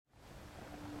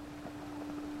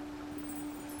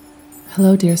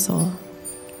Hello, dear soul.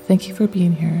 Thank you for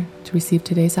being here to receive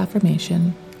today's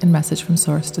affirmation and message from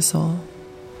Source to Soul.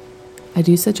 I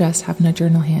do suggest having a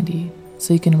journal handy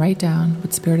so you can write down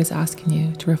what Spirit is asking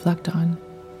you to reflect on.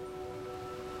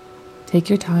 Take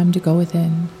your time to go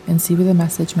within and see where the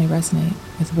message may resonate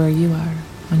with where you are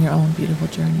on your own beautiful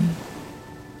journey.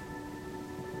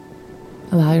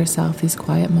 Allow yourself these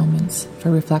quiet moments for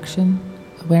reflection,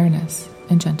 awareness,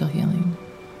 and gentle healing.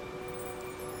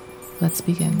 Let's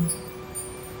begin.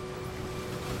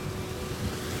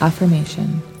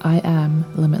 Affirmation I am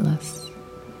limitless.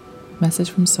 Message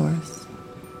from Source.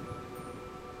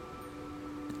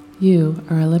 You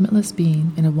are a limitless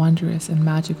being in a wondrous and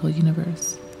magical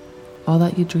universe. All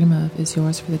that you dream of is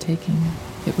yours for the taking.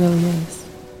 It really is.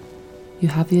 You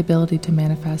have the ability to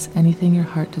manifest anything your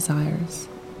heart desires,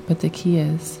 but the key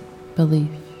is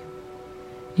belief.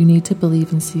 You need to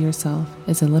believe and see yourself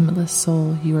as a limitless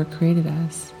soul you were created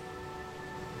as.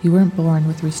 You weren't born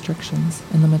with restrictions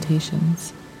and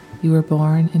limitations. You were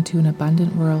born into an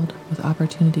abundant world with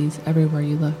opportunities everywhere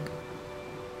you look.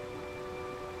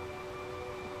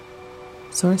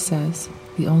 Source says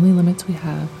the only limits we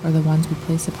have are the ones we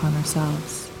place upon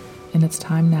ourselves, and it's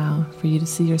time now for you to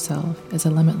see yourself as a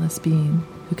limitless being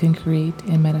who can create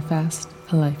and manifest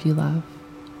a life you love.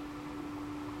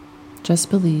 Just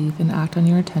believe and act on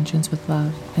your intentions with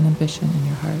love and ambition in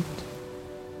your heart.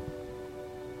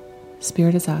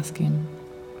 Spirit is asking,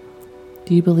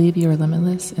 do you believe you are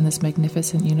limitless in this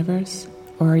magnificent universe,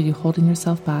 or are you holding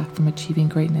yourself back from achieving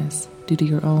greatness due to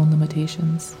your own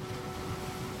limitations?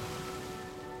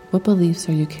 What beliefs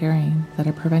are you carrying that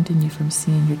are preventing you from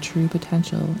seeing your true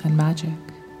potential and magic?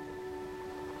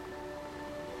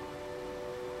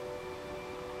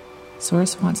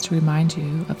 Source wants to remind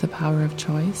you of the power of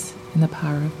choice and the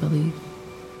power of belief.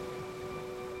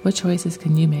 What choices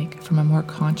can you make from a more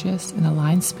conscious and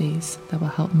aligned space that will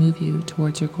help move you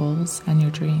towards your goals and your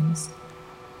dreams?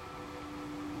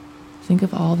 Think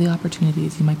of all the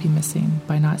opportunities you might be missing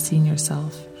by not seeing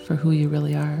yourself for who you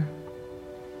really are.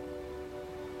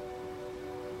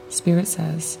 Spirit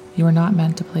says you are not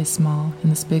meant to play small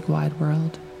in this big wide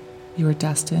world. You are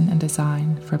destined and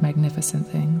designed for magnificent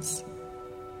things.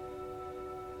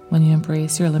 When you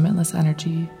embrace your limitless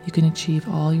energy, you can achieve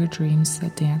all your dreams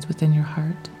that dance within your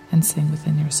heart and sing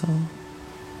within your soul.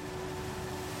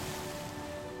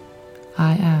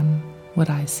 I am what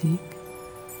I seek.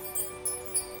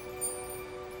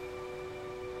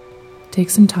 Take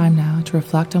some time now to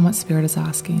reflect on what Spirit is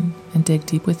asking and dig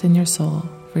deep within your soul,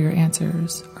 for your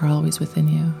answers are always within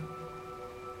you.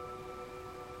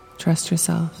 Trust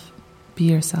yourself,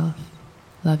 be yourself,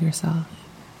 love yourself.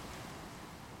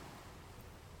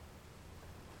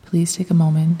 Please take a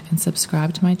moment and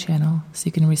subscribe to my channel so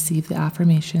you can receive the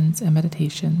affirmations and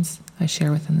meditations I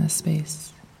share within this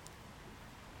space.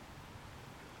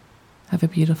 Have a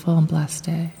beautiful and blessed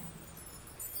day.